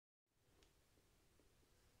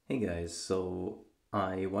Hey guys, so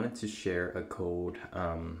I wanted to share a code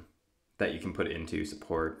that you can put into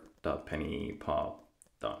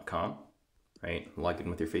support.pennypop.com, right? Log in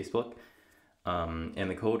with your Facebook. And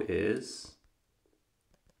the code is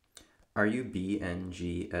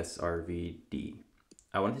RUBNGSRVD.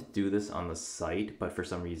 I wanted to do this on the site, but for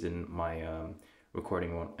some reason my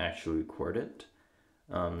recording won't actually record it.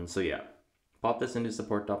 So yeah, pop this into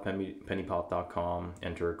support.pennypop.com,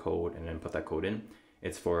 enter a code, and then put that code in.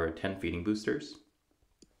 It's for 10 feeding boosters.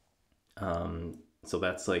 So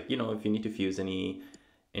that's like, if you need to fuse anything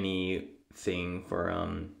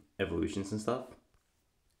for evolutions and stuff,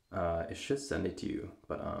 it should send it to you.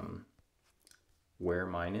 But where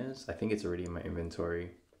mine is, I think it's already in my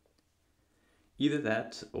inventory. Either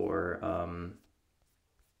that or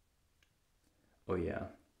oh yeah.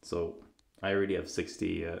 So I already have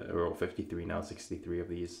 60 or 53 now, 63 of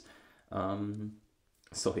these.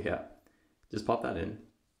 So yeah, just pop that in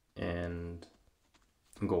and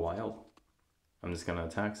go wild. I'm just gonna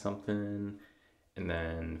attack something and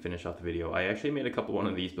then finish off the video. I actually made a couple one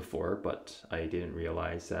of these before, but I didn't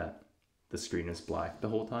realize that the screen is black the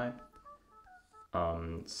whole time.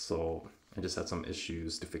 So I just had some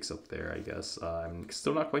issues to fix up there, I guess. I'm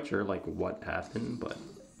still not quite sure like what happened, but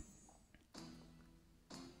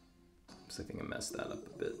I think I messed that up a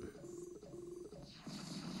bit.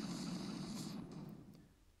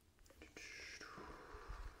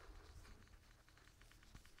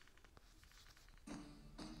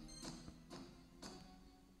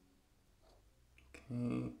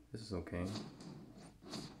 Okay, this is okay.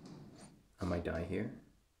 I might die here.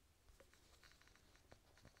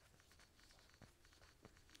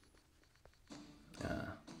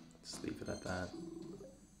 Just leave it at that.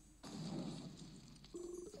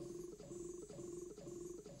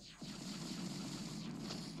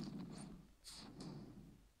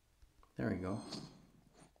 There we go.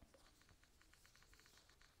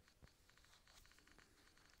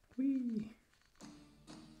 Whee!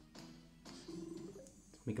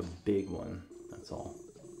 Let's make a big one, that's all.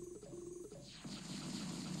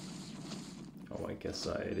 Oh, I guess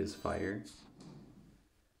it is fire.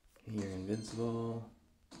 Okay, you're invincible.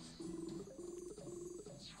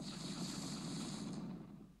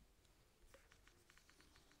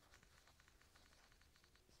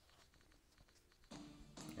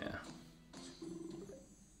 Yeah.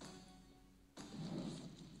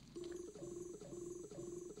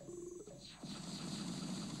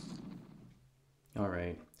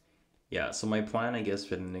 Alright. Yeah, so my plan, I guess,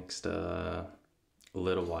 for the next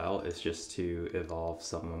little while is just to evolve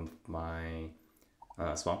some of my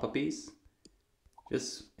swamp puppies.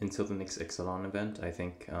 Just until the next Ixalan event. I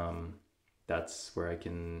think that's where I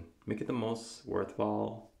can make it the most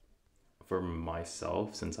worthwhile for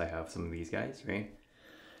myself, since I have some of these guys, right?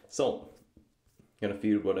 So, gonna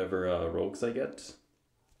feed whatever rogues I get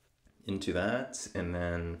into that, and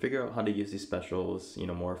then figure out how to use these specials,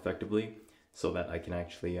 more effectively, so that I can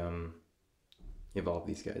actually evolve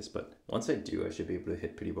these guys. But once I do, I should be able to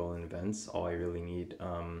hit pretty well in events. All I really need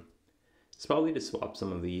is probably to swap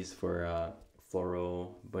some of these for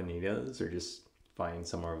floral bonitas, or just find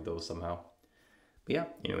some more of those somehow. But yeah,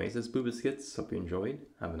 anyways, this is Boo Biscuits. Hope you enjoyed.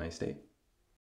 Have a nice day.